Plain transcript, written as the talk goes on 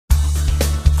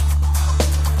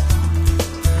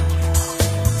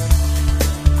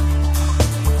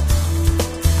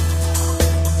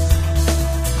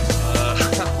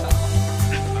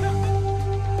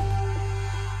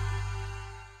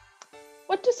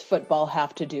does football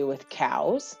have to do with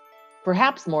cows?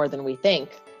 Perhaps more than we think.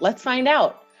 Let's find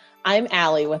out. I'm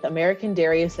Allie with American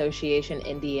Dairy Association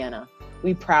Indiana.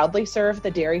 We proudly serve the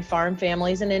dairy farm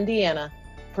families in Indiana,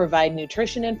 provide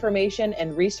nutrition information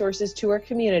and resources to our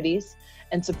communities,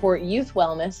 and support youth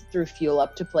wellness through Fuel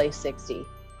Up to Play 60.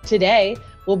 Today,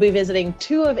 we'll be visiting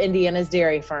two of Indiana's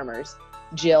dairy farmers.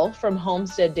 Jill from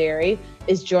Homestead Dairy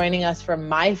is joining us from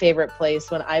my favorite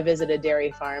place when I visit a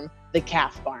dairy farm, the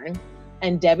calf barn.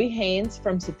 And Debbie Haynes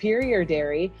from Superior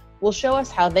Dairy will show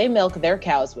us how they milk their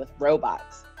cows with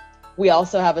robots. We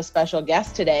also have a special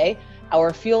guest today,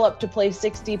 our Fuel Up to Play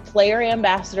 60 player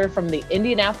ambassador from the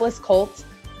Indianapolis Colts,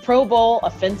 Pro Bowl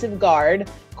offensive guard,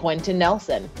 Quenton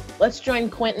Nelson. Let's join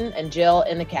Quenton and Jill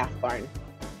in the calf barn.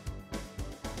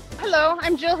 Hello,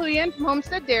 I'm Jill Huyen from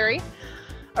Homestead Dairy,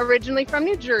 originally from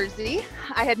New Jersey.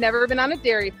 I had never been on a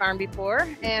dairy farm before,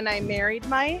 and I married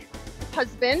my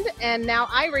husband, and now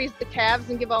I raise the calves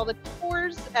and give all the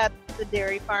tours at the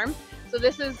dairy farm. So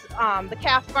this is the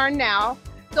calf barn now.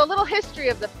 So a little history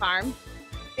of the farm.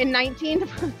 In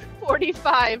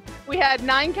 1945, we had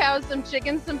 9 cows, some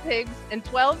chickens, some pigs, and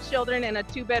 12 children in a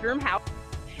 2-bedroom house.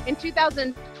 In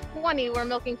 2020, we're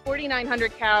milking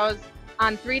 4,900 cows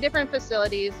on 3 different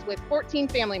facilities with 14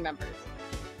 family members.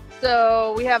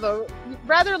 So we have a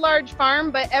rather large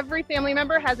farm, but every family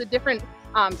member has a different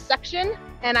section.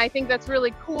 And I think that's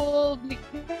really cool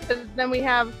because then we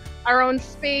have our own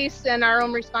space and our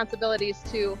own responsibilities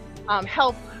to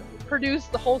help produce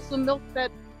the wholesome milk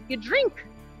that you drink.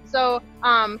 So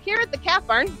here at the calf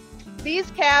barn, these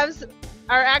calves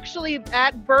are actually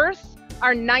at birth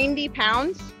are 90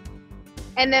 pounds.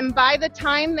 And then by the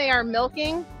time they are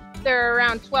milking, they're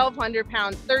around 1,200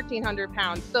 pounds, 1,300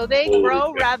 pounds. So they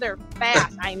grow rather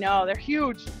fast. I know, they're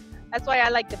huge. That's why I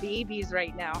like the babies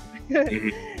right now.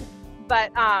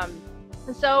 But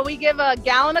so we give a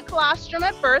gallon of colostrum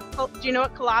at birth. Do you know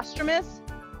what colostrum is?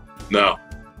 No.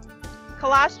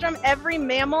 Colostrum, every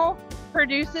mammal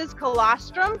produces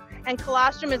colostrum, and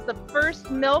colostrum is the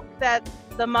first milk that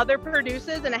the mother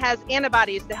produces, and it has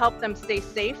antibodies to help them stay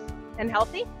safe and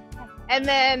healthy. And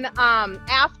then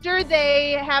after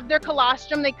they have their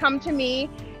colostrum, they come to me,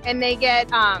 and they get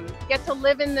to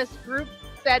live in this group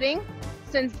setting.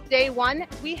 Since day one,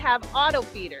 we have auto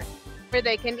feeders where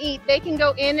they can eat. They can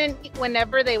go in and eat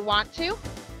whenever they want to.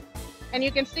 And you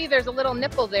can see there's a little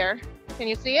nipple there. Can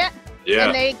you see it?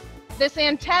 Yeah. And this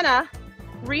antenna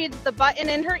reads the button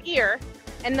in her ear,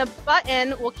 and the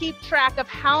button will keep track of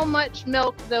how much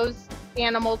milk those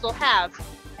animals will have.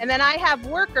 And then I have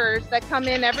workers that come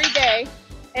in every day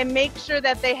and make sure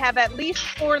that they have at least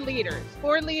 4 liters.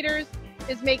 4 liters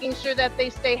is making sure that they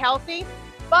stay healthy,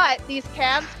 but these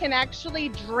calves can actually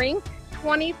drink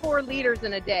 24 liters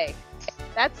in a day.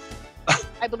 That's,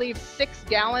 I believe, 6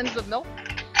 gallons of milk.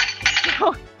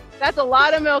 So that's a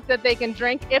lot of milk that they can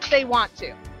drink if they want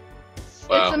to.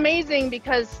 Wow. It's amazing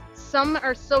because some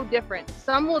are so different.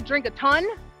 Some will drink a ton,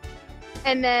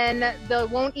 and then they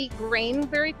won't eat grain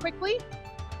very quickly.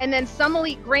 And then some will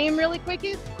eat grain really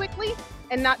quickly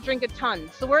and not drink a ton.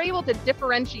 So we're able to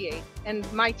differentiate.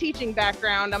 And my teaching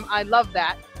background, I love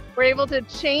that. We're able to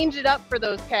change it up for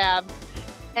those calves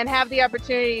and have the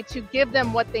opportunity to give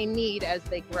them what they need as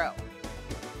they grow.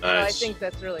 Nice. So I think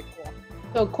that's really cool.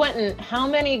 So Quenton, how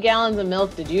many gallons of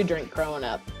milk did you drink growing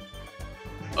up?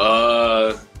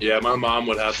 Yeah, my mom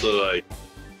would have to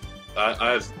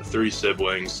I have 3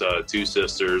 siblings, 2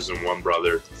 sisters and 1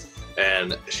 brother.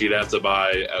 And she'd have to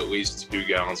buy at least 2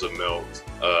 gallons of milk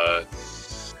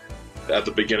at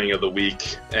the beginning of the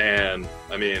week. And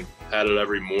I mean, had it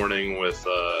every morning with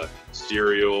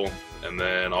cereal, and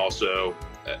then also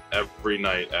every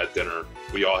night at dinner,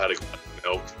 we all had a glass of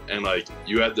milk. And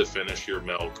you had to finish your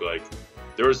milk.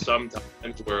 There was some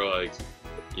times where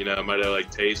you know, it might have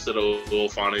tasted a little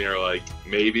funny, or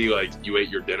maybe you ate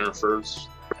your dinner first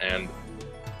and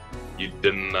you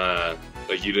didn't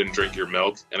you didn't drink your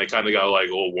milk, and it kind of got a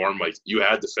little warm. You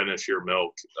had to finish your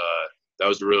milk. That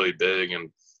was really big, and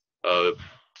I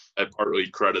partly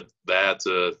credit that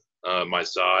to my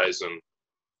size and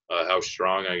how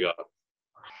strong I got.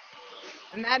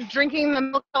 And that drinking the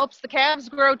milk helps the calves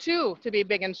grow too, to be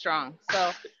big and strong.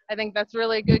 So I think that's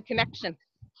really a good connection.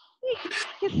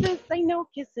 Kisses, I know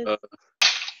kisses.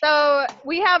 So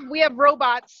we have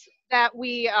robots that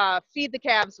we feed the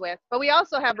calves with, but we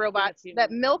also have robots that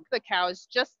milk the cows,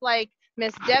 just like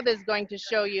Miss Deb is going to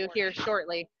show you here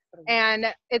shortly. And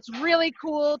it's really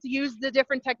cool to use the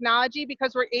different technology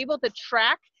because we're able to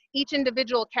track each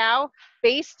individual cow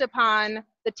based upon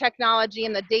the technology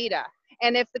and the data.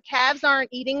 And if the calves aren't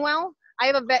eating well, I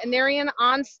have a veterinarian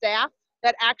on staff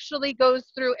that actually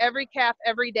goes through every calf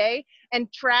every day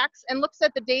and tracks and looks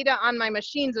at the data on my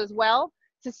machines as well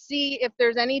to see if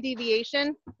there's any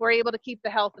deviation. We're able to keep the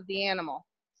health of the animal.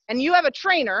 And you have a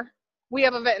trainer, we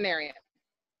have a veterinarian.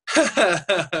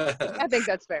 I think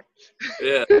that's fair.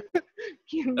 Yeah.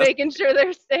 Making sure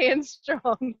they're staying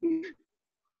strong.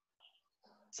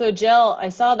 So Jill, I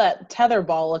saw that tether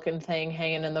ball looking thing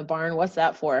hanging in the barn. What's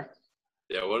that for?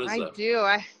 Yeah, what is I that? do.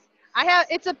 I have,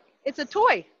 it's a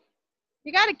toy.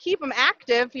 You got to keep them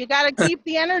active. You got to keep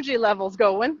the energy levels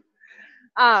going.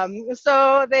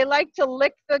 So they like to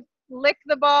lick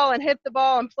the ball and hit the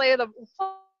ball and play the.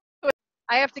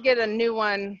 I have to get a new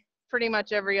one pretty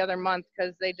much every other month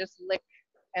because they just lick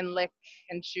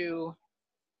and chew.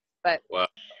 But Wow.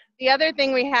 the other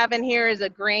thing we have in here is a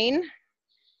grain.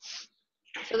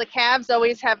 So the calves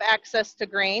always have access to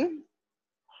grain.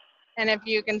 And if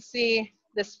you can see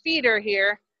this feeder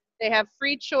here, they have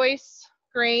free choice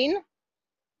grain.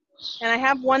 And I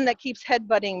have one that keeps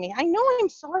headbutting me. I know, I'm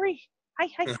sorry. Hi,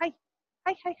 hi, hi.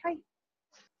 Hi, hi, hi.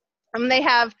 And they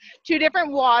have 2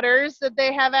 different waters that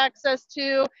they have access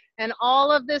to, and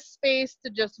all of this space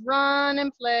to just run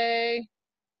and play.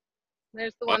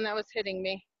 There's the one that was hitting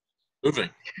me. Moving.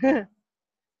 Yeah.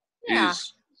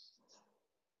 Jeez.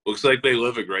 Looks like they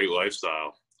live a great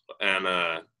lifestyle. And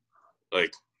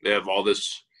like they have all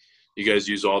this, you guys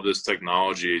use all this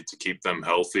technology to keep them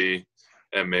healthy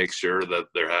and make sure that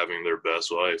they're having their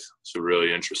best life. So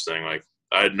really interesting. Like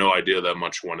I had no idea that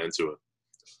much went into it.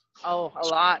 Oh, a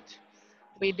lot.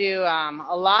 We do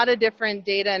a lot of different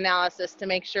data analysis to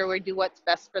make sure we do what's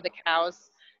best for the cows,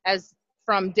 as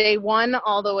from day one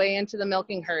all the way into the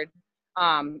milking herd.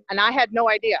 And I had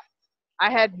no idea.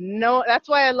 That's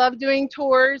why I love doing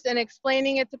tours and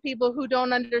explaining it to people who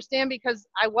don't understand, because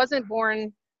I wasn't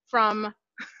born from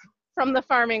the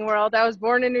farming world. I was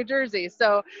born in New Jersey.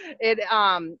 So it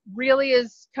really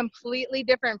is completely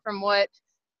different from what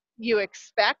you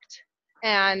expect.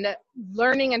 And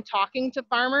learning and talking to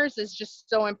farmers is just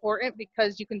so important,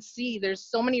 because you can see there's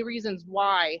so many reasons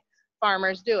why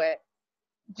farmers do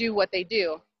what they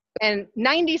do. And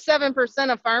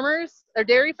 97% of farmers or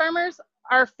dairy farmers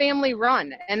are family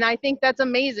run. And I think that's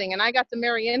amazing. And I got to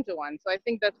marry into one. So I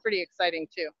think that's pretty exciting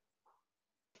too.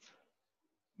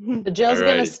 Jill's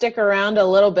going to stick around a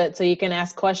little bit so you can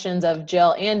ask questions of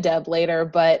Jill and Deb later,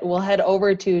 but we'll head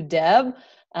over to Deb.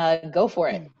 Go for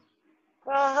it.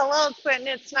 Well, hello, Quenton.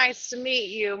 It's nice to meet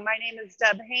you. My name is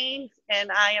Deb Haynes,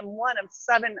 and I am one of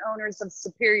 7 owners of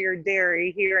Superior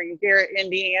Dairy here in Garrett,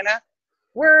 Indiana.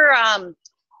 We're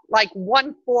like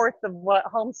 1/4 of what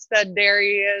Homestead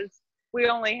Dairy is. We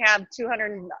only have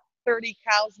 230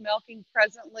 cows milking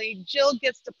presently. Jill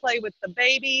gets to play with the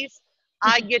babies.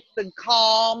 I get the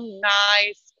calm,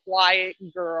 nice, quiet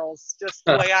girls, just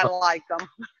the way I like them.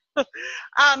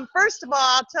 First of all,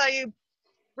 I'll tell you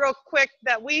real quick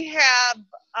that we have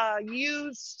a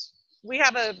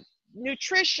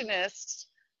nutritionist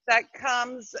that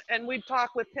comes, and we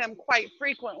talk with him quite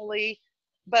frequently,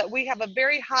 but we have a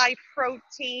very high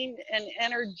protein and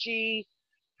energy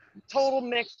total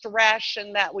mixed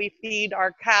ration that we feed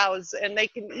our cows, and they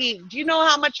can eat. Do you know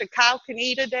how much a cow can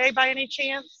eat a day by any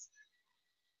chance?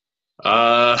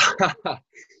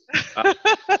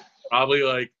 Probably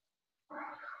like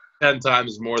 10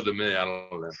 times more than me. I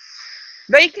don't know.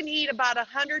 They can eat about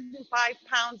 105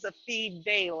 pounds of feed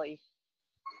daily.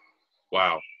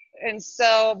 Wow. And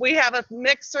so we have a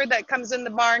mixer that comes in the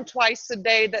barn twice a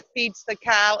day that feeds the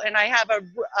cow. And I have a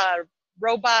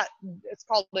robot, it's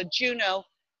called a Juno.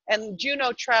 And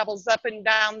Juno travels up and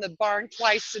down the barn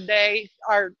twice a day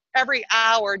or every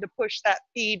hour to push that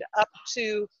feed up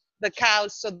to the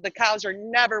cows. So the cows are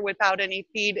never without any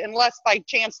feed, unless by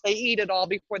chance they eat it all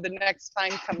before the next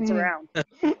time comes around.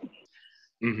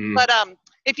 Mm-hmm. But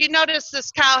if you notice,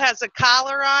 this cow has a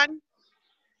collar on,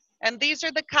 and these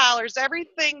are the collars.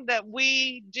 Everything that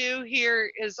we do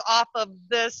here is off of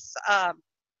this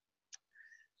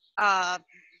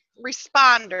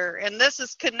responder, and this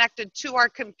is connected to our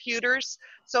computers.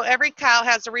 So every cow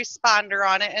has a responder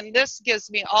on it, and this gives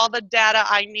me all the data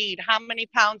I need, how many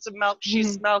pounds of milk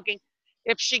she's milking,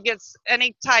 if she gets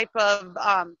any type of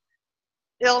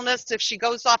illness, if she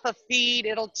goes off a feed,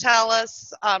 it'll tell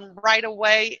us right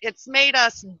away. It's made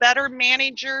us better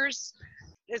managers.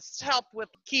 It's helped with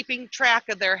keeping track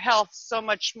of their health so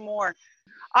much more.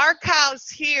 Our cows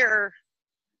here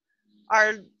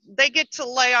they get to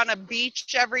lay on a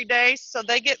beach every day, so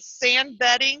they get sand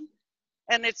bedding,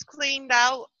 and it's cleaned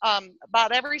out.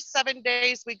 About every 7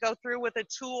 days, we go through with a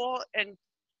tool and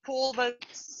pull the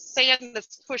sand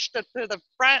that's pushed to the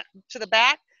front, to the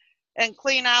back, and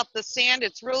clean out the sand.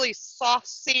 It's really soft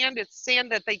sand. It's sand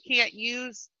that they can't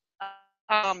use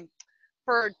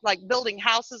for like building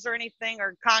houses or anything,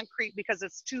 or concrete, because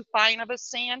it's too fine of a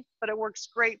sand, but it works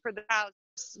great for the house.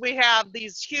 We have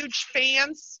these huge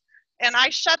fans, and I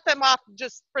shut them off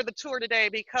just for the tour today,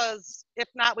 because if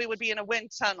not, we would be in a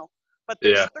wind tunnel. But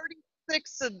there's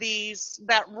 36 of these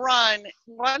that run.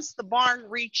 Once the barn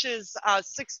reaches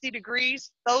 60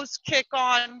 degrees, those kick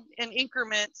on in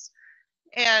increments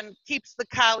and keeps the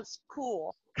cows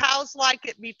cool. Cows like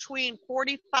it between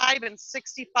 45 and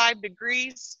 65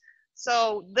 degrees.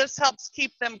 So this helps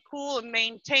keep them cool and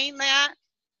maintain that.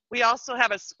 We also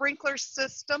have a sprinkler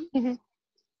system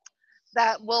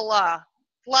that will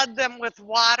flood them with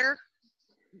water.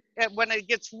 And when it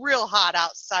gets real hot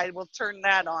outside, we'll turn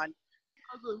that on.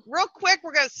 Real quick,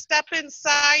 we're going to step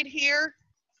inside here.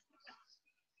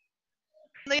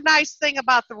 The nice thing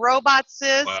about the robots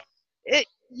is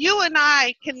you and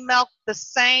I can milk the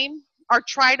same, or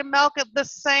try to milk it the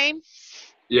same.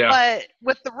 Yeah. But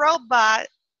with the robot,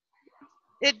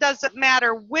 it doesn't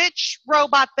matter which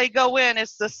robot they go in.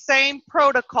 It's the same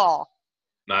protocol.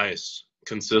 Nice.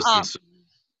 Consistency.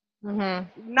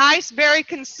 Nice, very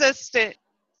consistent.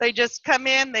 They just come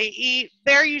in, they eat.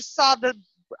 There you saw the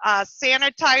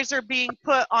sanitizer being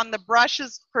put on the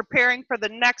brushes, preparing for the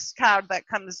next cow that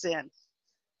comes in.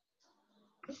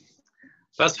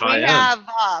 That's high end. We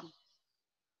have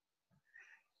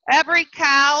every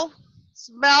cow's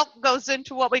milk goes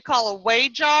into what we call a weigh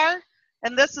jar,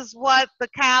 and this is what the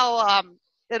cow,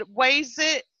 it weighs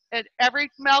it at every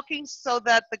milking, so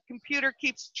that the computer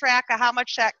keeps track of how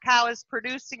much that cow is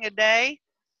producing a day.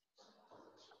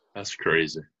 That's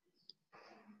crazy.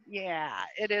 Yeah,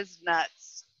 it is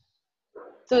nuts.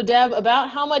 So Deb, about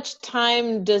how much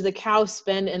time does the cow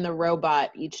spend in the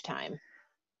robot each time?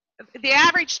 The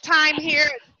average time here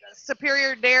at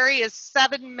Superior Dairy is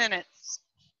 7 minutes.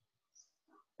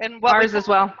 And what ours as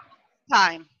well.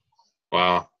 Time.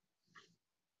 Wow.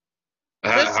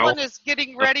 This one is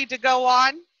getting ready to go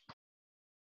on.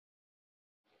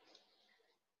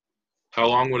 How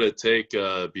long would it take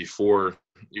before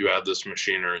you add this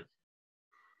machinery?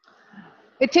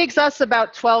 It takes us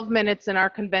about 12 minutes in our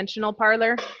conventional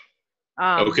parlor.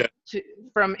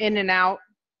 From in and out.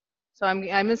 So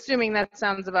I'm assuming that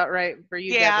sounds about right for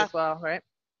you, Deb, as well, right?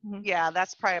 Yeah,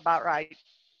 that's probably about right.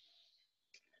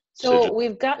 So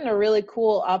we've gotten a really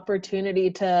cool opportunity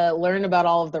to learn about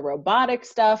all of the robotic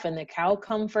stuff and the cow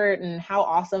comfort and how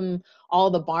awesome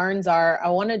all the barns are. I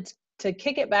wanted to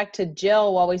kick it back to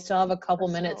Jill while we still have a couple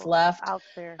minutes left,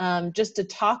 just to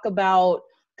talk about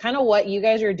kind of what you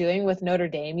guys are doing with Notre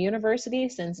Dame University,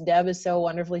 since Deb is so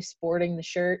wonderfully sporting the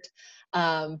shirt.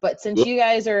 But since you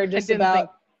guys are just about,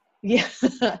 hey,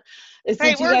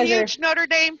 we're huge Notre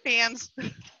Dame fans.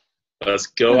 Let's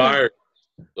go Irish.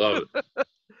 Love it.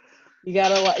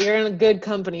 You're in a good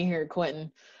company here,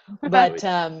 Quenton. But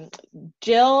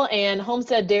Jill and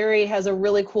Homestead Dairy has a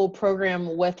really cool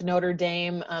program with Notre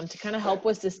Dame to kind of help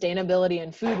with sustainability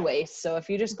and food waste. So if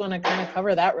you just want to kind of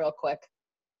cover that real quick.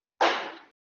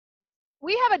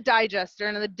 We have a digester,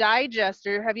 and the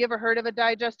digester, have you ever heard of a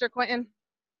digester, Quenton?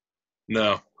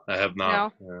 No, I have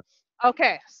not. No? Yeah.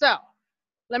 Okay, so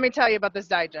let me tell you about this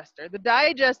digester. The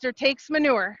digester takes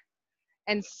manure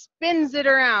and spins it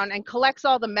around and collects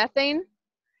all the methane,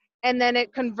 and then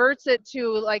it converts it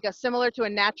to similar to a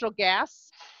natural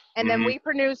gas, and then we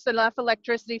produce enough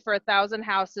electricity for 1,000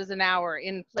 houses an hour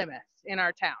in Plymouth, in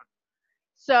our town.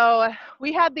 So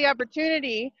we had the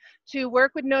opportunity to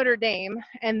work with Notre Dame,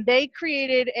 and they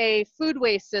created a food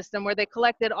waste system where they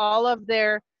collected all of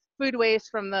their food waste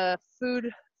from the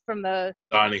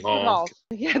dining halls.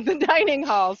 Yeah, the dining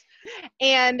halls.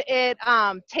 And it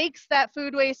takes that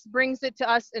food waste, brings it to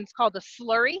us, and it's called a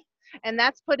slurry. And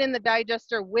that's put in the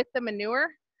digester with the manure.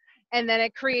 And then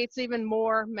it creates even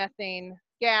more methane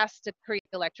gas to create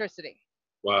electricity.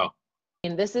 Wow.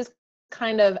 And this is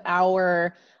kind of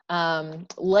our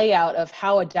layout of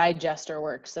how a digester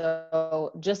works.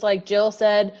 So just like Jill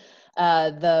said,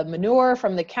 the manure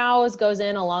from the cows goes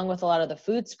in along with a lot of the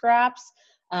food scraps.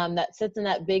 That sits in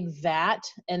that big vat,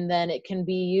 and then it can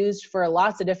be used for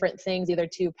lots of different things, either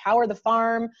to power the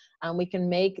farm, we can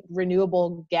make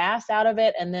renewable gas out of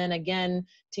it, and then again,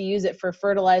 to use it for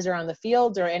fertilizer on the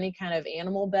fields or any kind of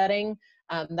animal bedding.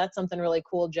 That's something really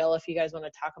cool, Jill, if you guys want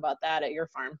to talk about that at your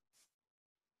farm.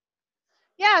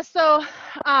 Yeah, so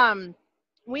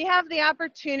we have the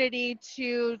opportunity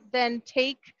to then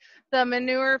take the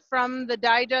manure from the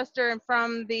digester and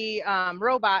from the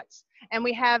robots, and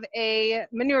we have a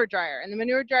manure dryer, and the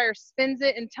manure dryer spins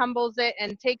it and tumbles it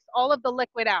and takes all of the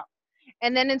liquid out.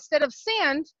 And then instead of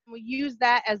sand, we use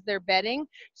that as their bedding.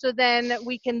 So then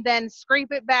we can then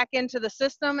scrape it back into the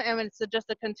system, and it's just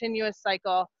a continuous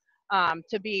cycle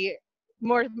to be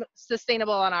more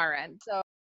sustainable on our end. So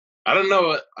I don't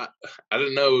know. I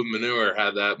didn't know manure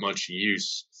had that much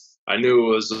use. I knew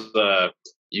it was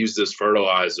used as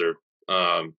fertilizer.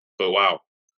 But wow,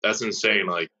 that's insane.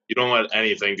 Like, you don't let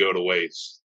anything go to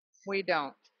waste. we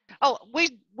don't. Oh,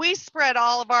 we spread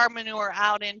all of our manure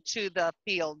out into the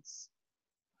fields.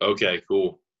 Okay,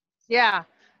 cool. Yeah,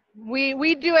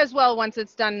 we do as well once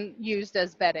it's done used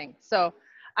as bedding. So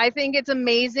I think it's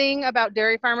amazing about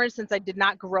dairy farmers, since I did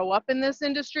not grow up in this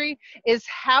industry, is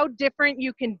how different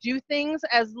you can do things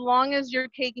as long as you're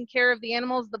taking care of the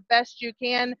animals the best you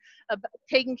can,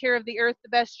 taking care of the earth the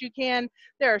best you can.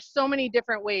 There are so many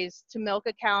different ways to milk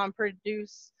a cow and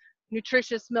produce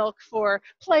nutritious milk for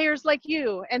players like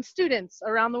you and students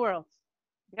around the world.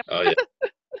 Yep. Oh yeah.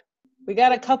 We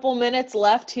got a couple minutes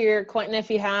left here, Quenton, if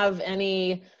you have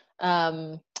any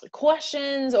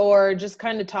questions or just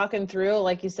kind of talking through,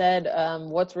 like you said,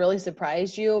 what's really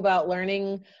surprised you about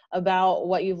learning about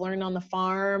what you've learned on the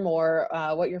farm, or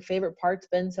what your favorite part's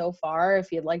been so far.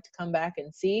 If you'd like to come back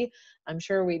and see, I'm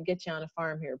sure we'd get you on a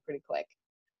farm here pretty quick.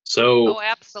 So Oh,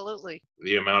 absolutely.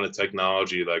 the amount of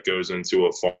technology that goes into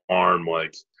a farm,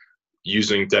 like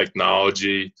using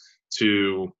technology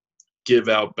to give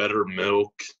out better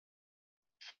milk,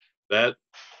 that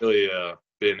really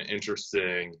been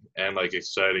interesting and like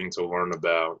exciting to learn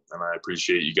about, and I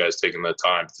appreciate you guys taking the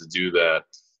time to do that.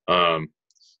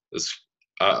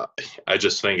 I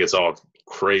just think it's all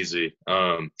crazy.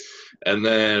 And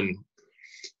then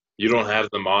you don't have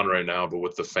them on right now, but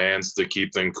with the fans to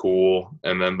keep them cool,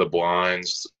 and then the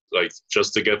blinds, like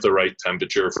just to get the right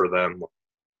temperature for them,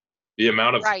 the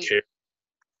amount of care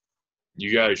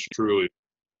you guys truly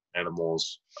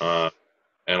animals, and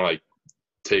like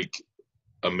take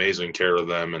amazing care of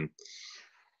them, and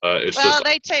it's just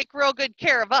they take real good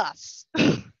care of us.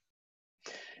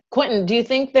 Quenton, do you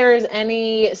think there's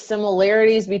any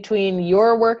similarities between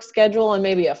your work schedule and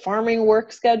maybe a farming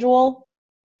work schedule?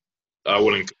 I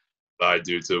wouldn't I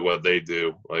do to what they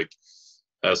do. Like,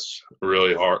 that's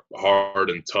really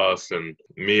hard and tough. And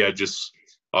me, I'll just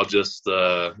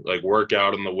like work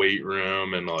out in the weight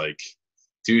room and like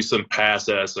do some pass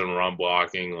S and run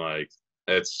blocking. Like,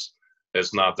 it's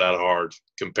not that hard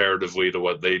comparatively to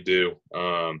what they do.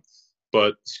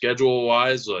 But schedule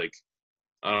wise, like,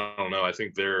 I don't know. I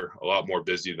think they're a lot more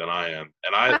busy than I am.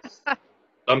 And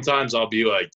sometimes I'll be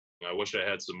like, I wish I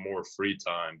had some more free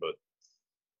time, but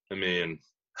I mean,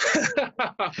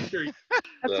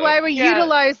 that's why we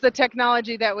utilize the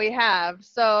technology that we have.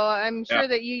 So I'm sure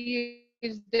that you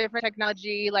use different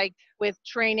technology, like with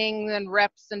training and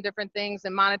reps and different things,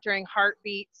 and monitoring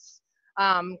heartbeats,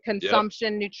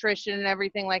 consumption, nutrition, and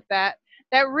everything like that.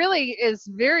 That really is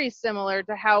very similar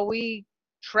to how we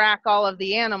track all of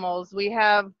the animals. We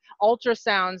have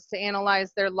ultrasounds to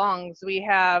analyze their lungs. We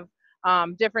have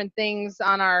different things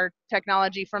on our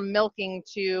technology, from milking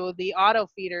to the auto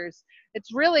feeders.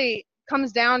 It's really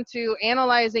comes down to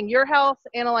analyzing your health,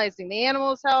 analyzing the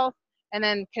animal's health, and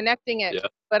then connecting it.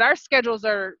 But our schedules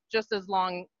are just as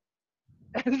long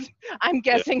as, I'm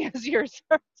guessing, as yours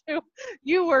are too.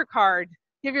 You work hard.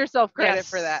 Give yourself credit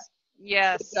for that.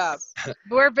 Yes. Good job.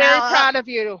 We're very proud of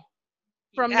you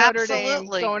from Notre Dame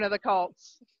going to the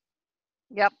Colts.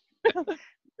 Yep.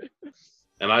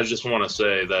 And I just want to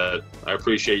say that I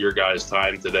appreciate your guys'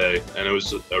 time today. And it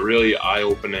was a really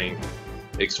eye-opening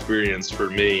experience for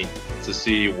me to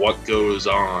see what goes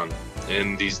on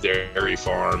in these dairy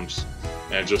farms,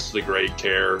 and just the great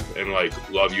care and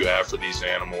like love you have for these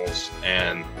animals,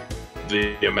 and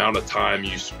the amount of time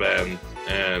you spend.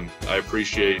 And I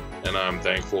appreciate and I'm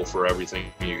thankful for everything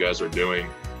you guys are doing.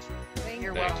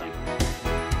 You're welcome.